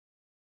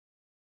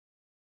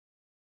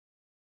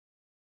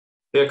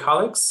Dear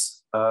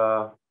colleagues,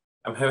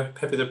 I'm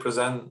happy to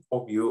present an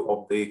overview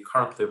of the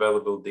currently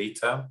available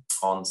data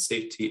on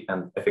safety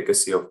and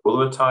efficacy of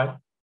Bulevirtide,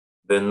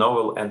 the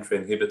novel entry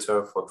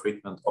inhibitor for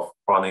treatment of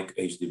chronic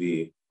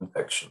HDV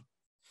infection.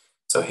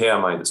 So here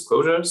are my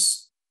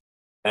disclosures,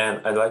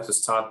 and I'd like to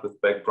start with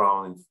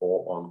background info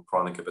on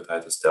chronic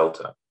hepatitis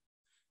delta.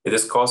 It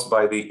is caused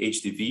by the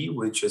HDV,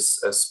 which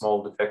is a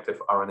small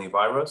defective RNA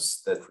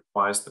virus that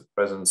requires the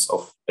presence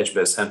of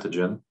HBs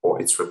antigen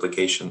for its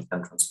replication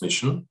and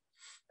transmission,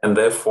 and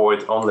therefore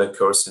it only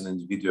occurs in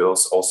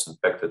individuals also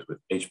infected with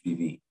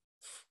HBV.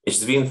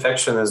 HDV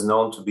infection is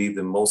known to be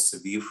the most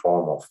severe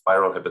form of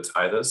viral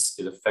hepatitis.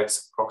 It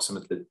affects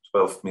approximately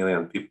 12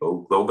 million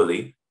people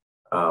globally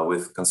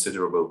with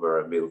considerable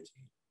variability.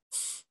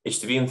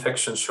 HDV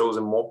infection shows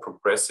a more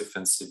progressive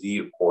and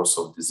severe course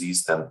of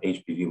disease than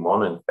HBV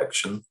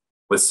monoinfection,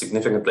 with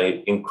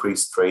significantly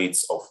increased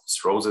rates of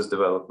cirrhosis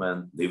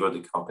development, liver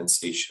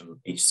decompensation,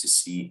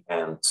 HCC,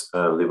 and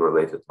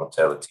liver-related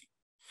mortality.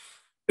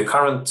 The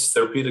current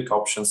therapeutic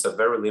options are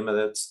very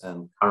limited,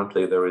 and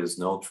currently there is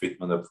no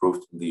treatment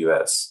approved in the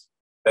US.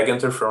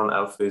 Peginterferon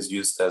alpha is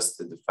used as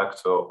the de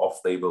facto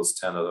off-label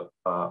standard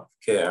of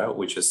care,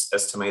 which is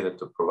estimated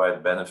to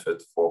provide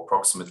benefit for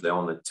approximately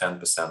only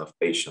 10% of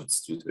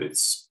patients due to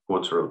its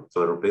poor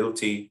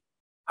tolerability,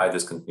 high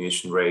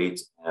discontinuation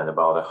rate, and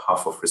about a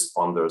half of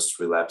responders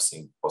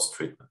relapsing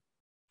post-treatment.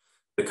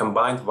 The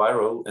combined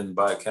viral and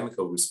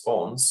biochemical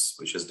response,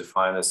 which is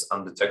defined as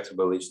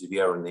undetectable HDV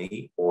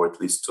RNA or at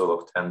least 2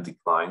 log 10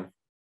 decline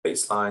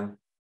baseline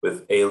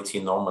with ALT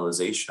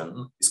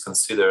normalization, is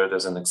considered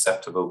as an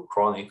acceptable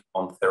chronic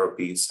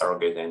on-therapy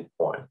surrogate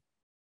endpoint.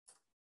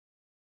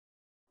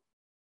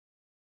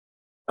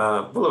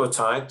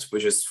 Bulevirtide,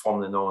 which is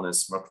formerly known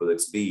as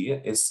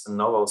Manuilov, is a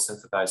novel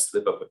synthesized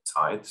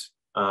lipopeptide.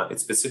 It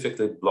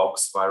specifically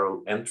blocks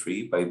viral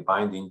entry by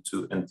binding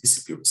to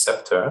NTCP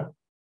receptor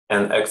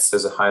and acts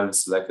as a highly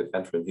selective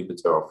entry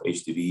inhibitor of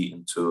HDV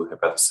into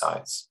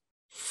hepatocytes.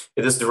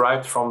 It is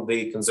derived from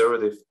the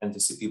conservative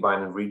NTCP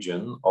binding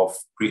region of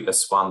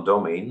pre-S1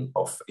 domain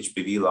of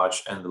HBV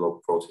large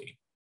envelope protein.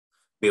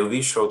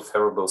 BLV showed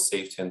favorable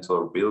safety and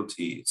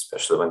tolerability,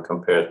 especially when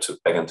compared to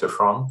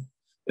peginterferon.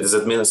 It is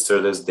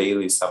administered as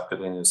daily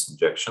subcutaneous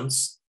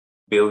injections.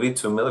 BLV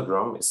 2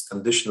 mg is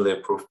conditionally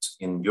approved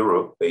in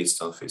Europe based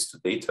on phase 2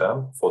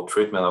 data for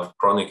treatment of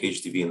chronic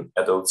HDV in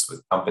adults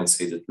with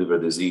compensated liver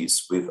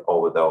disease with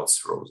or without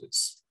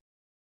cirrhosis.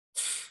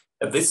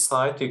 At this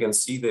slide, you can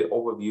see the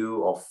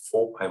overview of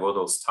 4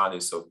 pivotal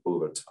studies of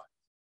Bulevirtide.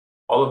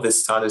 All of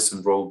these studies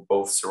enrolled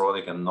both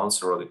cirrhotic and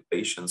non-cirrhotic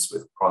patients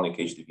with chronic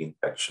HDV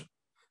infection.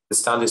 The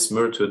studies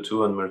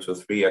MIR202 and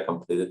MIR203 are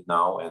completed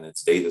now, and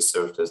its data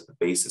served as the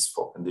basis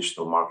for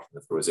conditional marketing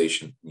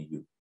authorization in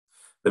EU.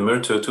 The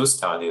MIR202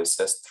 study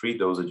assessed 3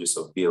 dosages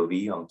of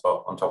BLV on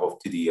top of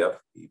TDF,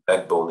 the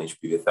backbone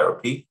HPV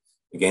therapy,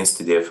 against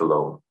TDF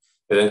alone.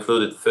 It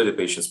included 30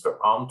 patients per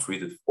arm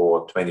treated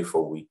for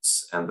 24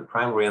 weeks, and the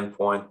primary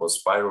endpoint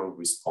was viral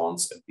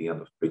response at the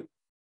end of treatment.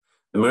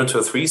 The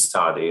MIR203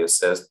 study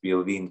assessed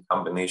BLV in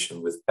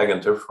combination with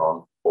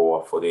peginterferon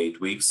for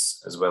 48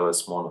 weeks, as well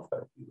as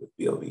monotherapy with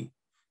BLV.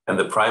 And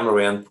the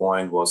primary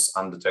endpoint was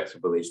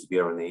undetectable HDV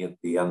RNA at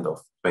the end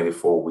of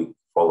 24-week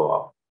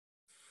follow-up.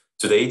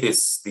 To date,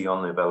 it's the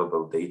only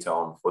available data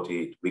on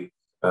 48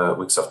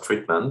 weeks of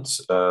treatment,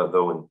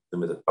 though in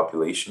limited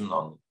population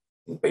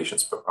in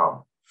patients per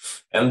arm.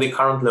 And the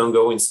currently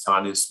ongoing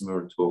studies,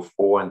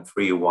 MIR204 and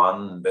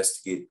 301,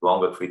 investigate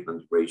longer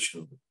treatment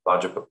duration with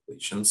larger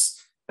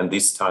populations. And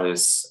these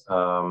studies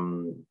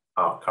are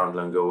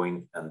currently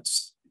ongoing, and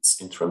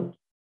its interim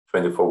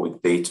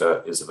 24-week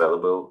data is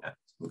available, and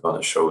I'm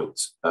going to show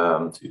it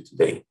to you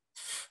today.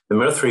 The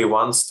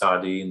MIR301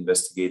 study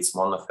investigates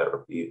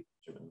monotherapy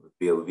with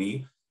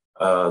BLV,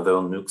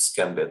 though nukes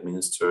can be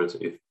administered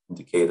if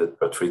indicated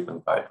per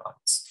treatment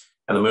guidelines.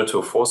 And the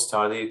MIR204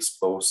 study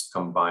explores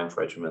combined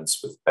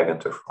regimens with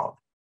peginterferon.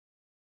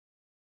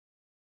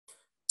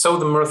 So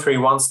the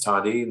MIR301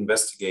 study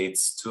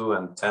investigates 2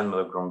 and 10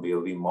 mg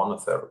BLV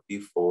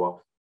monotherapy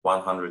for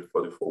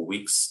 144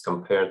 weeks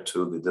compared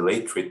to the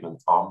delayed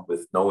treatment arm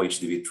with no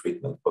HDV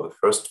treatment for the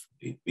first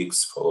 8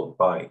 weeks, followed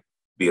by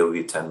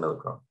BLV 10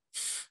 mg.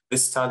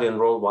 This study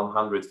enrolled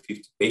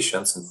 150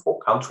 patients in 4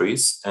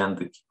 countries, and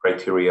the key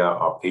criteria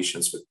are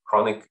patients with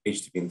chronic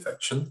HDV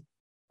infection,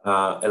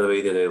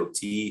 elevated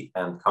ALT,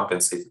 and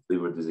compensated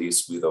liver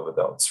disease with or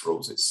without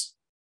cirrhosis.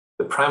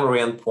 The primary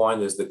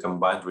endpoint is the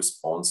combined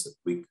response at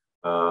week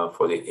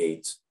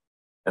 48.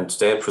 And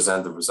today I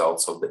present the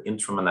results of the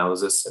interim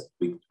analysis at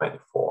week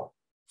 24.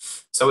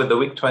 So at the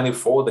week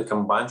 24, the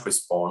combined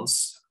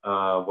response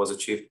was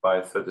achieved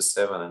by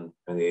 37 and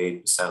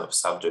 28% of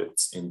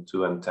subjects in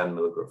 2 and 10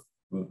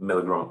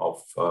 milligram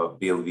of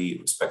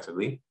BLV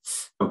respectively,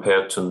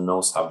 compared to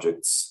no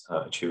subjects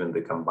achieving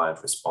the combined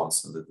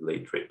response in the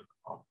delayed treatment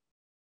arm.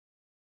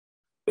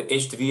 The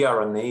HDV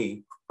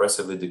RNA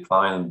progressively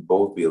declined in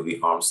both BLV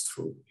arms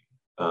through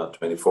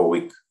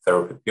 24-week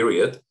therapy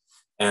period,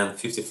 and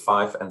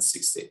 55 and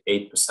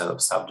 68%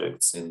 of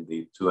subjects in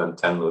the 2 and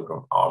 10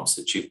 milligram arms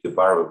achieved the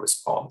viral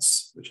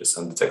response, which is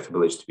undetectable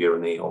HDV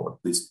RNA or at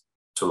least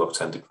 2 log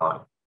 10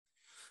 decline.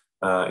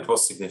 It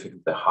was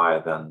significantly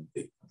higher than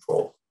the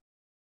control.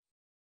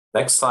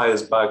 Next slide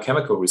is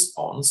biochemical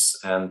response,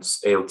 and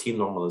ALT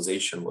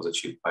normalization was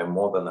achieved by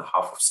more than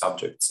half of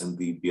subjects in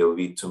the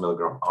BLV 2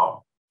 milligram arm.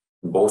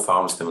 Both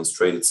arms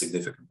demonstrated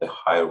significantly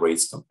higher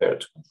rates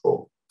compared to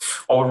control.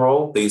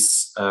 Overall,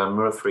 this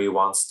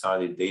MIR3-1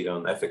 study data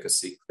on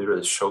efficacy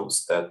clearly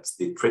shows that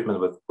the treatment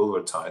with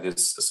Bulevirtide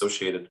is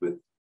associated with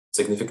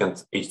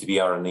significant HDV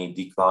RNA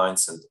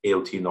declines and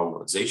ALT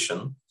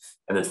normalization,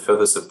 and it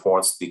further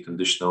supports the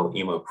conditional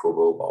EMA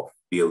approval of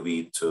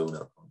BLV 2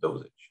 milligram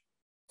dosage.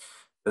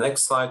 The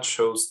next slide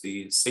shows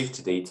the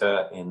safety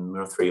data in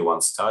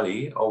MIR3-1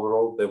 study.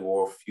 Overall, there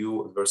were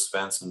few adverse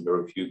events and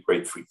very few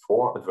grade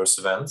 3-4 adverse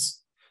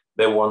events.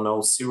 There were no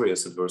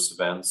serious adverse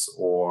events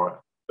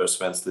or adverse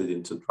events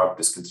leading to drug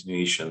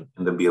discontinuation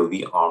in the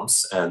BLV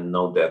arms and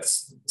no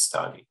deaths in the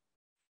study.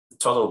 The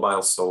total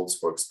bile salts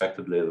were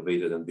expectedly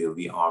elevated in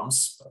BLV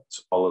arms, but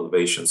all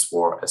elevations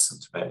were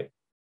asymptomatic.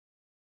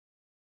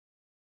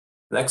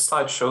 The next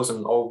slide shows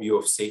an overview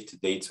of safety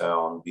data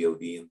on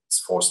BLV in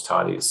these 4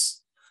 studies.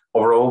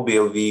 Overall,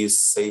 BLV is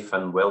safe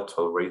and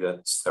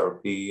well-tolerated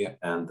therapy,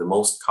 and the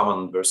most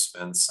common adverse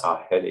events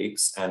are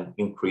headaches and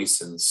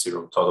increase in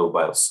serum total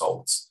bile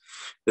salts.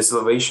 This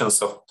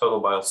elevations of total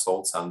bile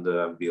salts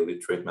under BLV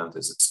treatment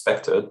is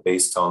expected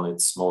based on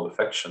its mode of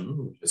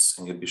action, which is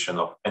inhibition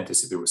of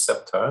NTCP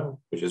receptor,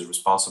 which is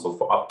responsible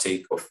for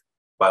uptake of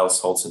bile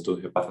salts into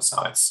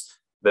hepatocytes.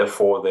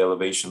 Therefore, the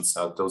elevations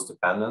are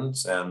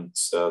dose-dependent and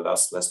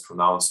thus less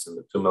pronounced in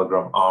the 2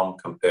 milligram arm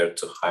compared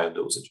to higher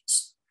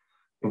dosages.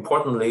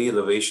 Importantly,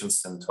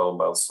 elevations in total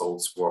bile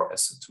salts were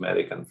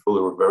asymptomatic and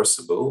fully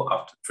reversible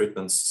after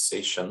treatment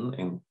cessation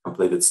in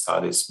completed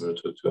studies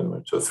MIR2-2 and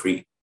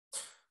MIR2-3.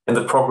 In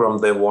the program,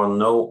 there were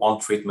no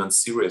on-treatment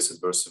serious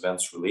adverse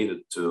events related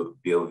to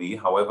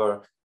BLV.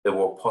 However, there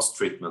were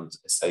post-treatment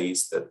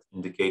SAEs that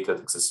indicated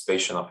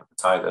exacerbation of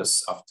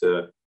hepatitis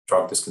after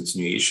drug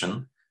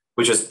discontinuation,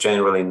 which is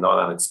generally not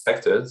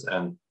unexpected,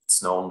 and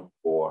it's known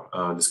for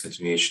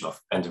discontinuation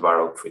of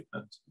antiviral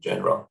treatment in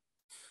general.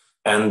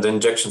 And the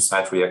injection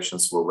site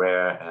reactions were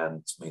rare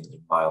and mainly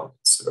mild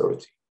in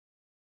severity.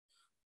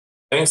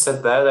 Having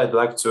said that, I'd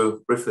like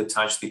to briefly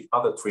touch the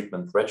other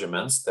treatment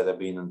regimens that have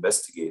been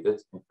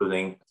investigated,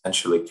 including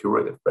potentially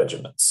curative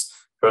regimens.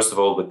 First of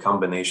all, the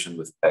combination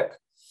with PEC.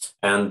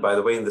 And by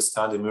the way, in the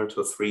study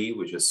MIR2-3,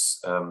 which is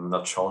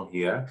not shown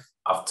here,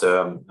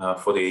 after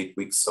 48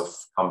 weeks of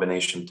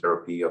combination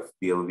therapy of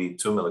BLV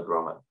 2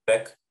 milligram and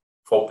PEC,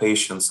 4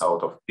 patients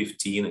out of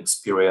 15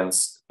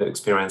 experienced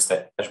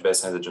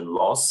HBs antigen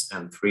loss,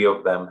 and 3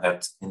 of them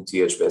had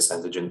anti-HBs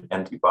antigen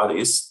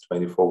antibodies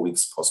 24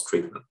 weeks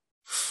post-treatment.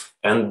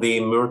 And the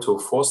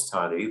MIR2-4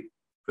 study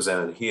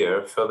presented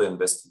here further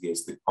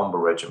investigates the combo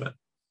regimen.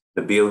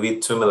 The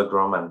BLV 2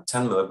 milligram and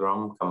 10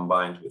 milligram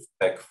combined with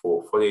PEC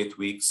for 48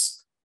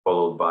 weeks,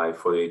 followed by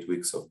 48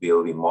 weeks of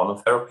BLV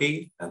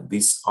monotherapy. And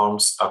these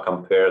arms are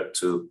compared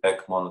to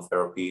PEC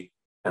monotherapy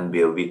and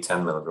BLV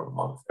 10 milligram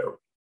monotherapy.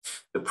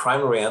 The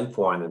primary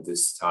endpoint in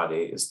this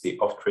study is the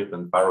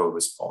off-treatment viral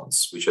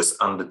response, which is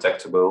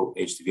undetectable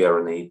HDV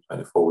RNA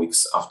 24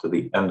 weeks after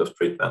the end of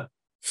treatment.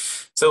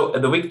 So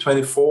at the week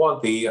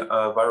 24, the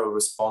viral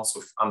response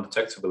of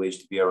undetectable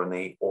HDV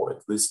RNA or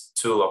at least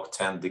 2 log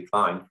 10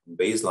 decline from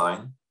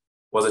baseline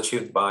was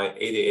achieved by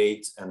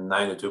 88 and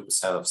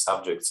 92% of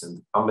subjects in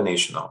the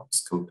combination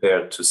arms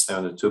compared to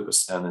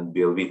 72% in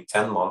BLV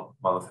 10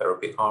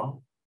 monotherapy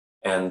arm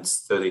and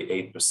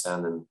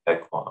 38% in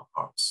PEC mono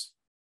arms.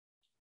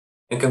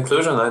 In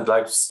conclusion, I'd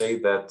like to say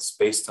that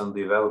based on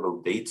the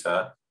available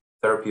data,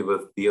 therapy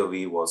with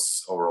BLV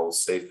was overall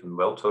safe and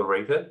well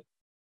tolerated.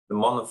 The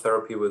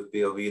monotherapy with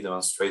BLV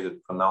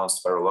demonstrated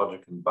pronounced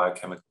virologic and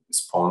biochemical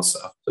response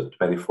after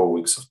 24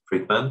 weeks of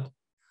treatment,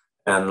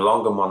 and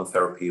longer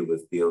monotherapy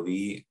with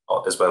BLV,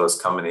 as well as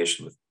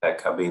combination with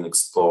PEC, are being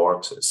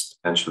explored as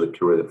potentially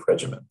curative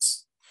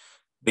regimens.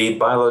 The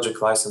biologic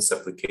license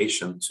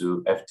application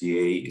to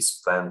FDA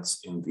is planned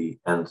in the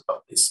end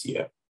of this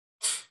year.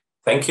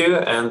 Thank you,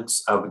 and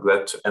I'll be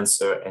glad to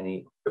answer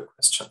any of your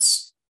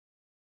questions.